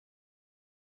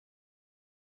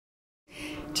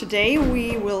Today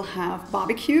we will have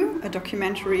Barbecue, a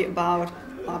documentary about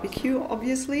barbecue,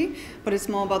 obviously, but it's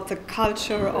more about the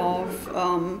culture of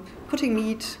putting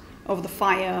meat over the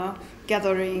fire,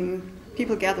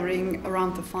 people gathering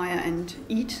around the fire and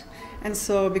eat. And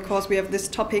so because we have this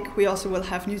topic, we also will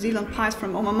have New Zealand pies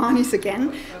from Omamani's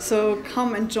again. So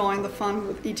come and join the fun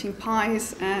with eating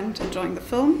pies and enjoying the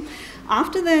film.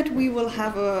 After that, we will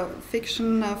have a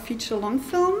fiction feature-long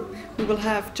film. We will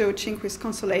have Joe Cinque's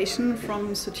Consolation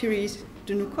from Sotiris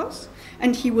Dunukos,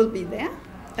 and he will be there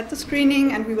at the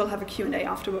screening, and we will have a Q&A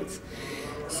afterwards.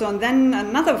 So and then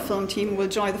another film team will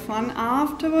join the fun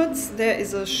afterwards. There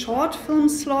is a short film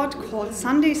slot called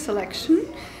Sunday Selection,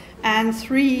 and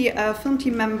three film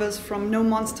team members from No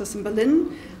Monsters in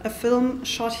Berlin, a film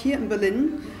shot here in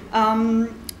Berlin,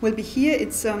 will be here.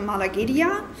 It's Mala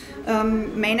Gedia,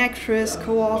 main actress,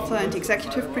 co-author and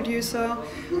executive producer,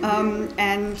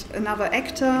 and another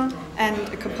actor and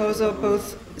a composer,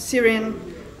 both Syrian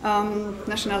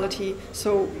nationality.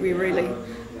 So we're really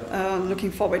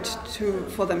looking forward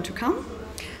for them to come.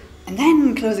 And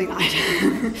then closing night.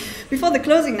 Before the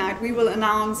closing night, we will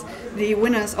announce the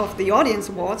winners of the Audience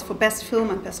Awards for Best Film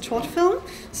and Best Short Film.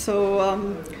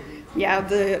 So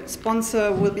the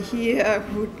sponsor will be here,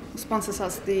 who sponsors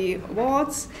us the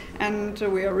awards, and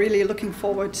we are really looking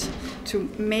forward to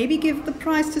maybe give the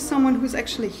prize to someone who's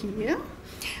actually here.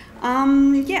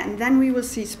 And then we will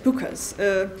see Spookers,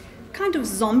 a kind of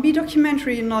zombie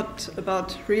documentary, not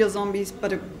about real zombies,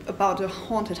 but about a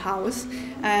haunted house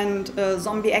and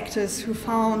zombie actors who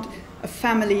found a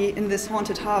family in this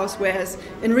haunted house, whereas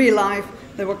in real life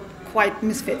they were quite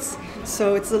misfits.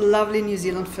 So it's a lovely New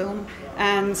Zealand film,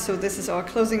 and so this is our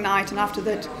closing night, and after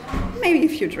that maybe a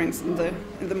few drinks in the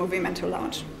Moviemento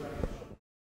lounge.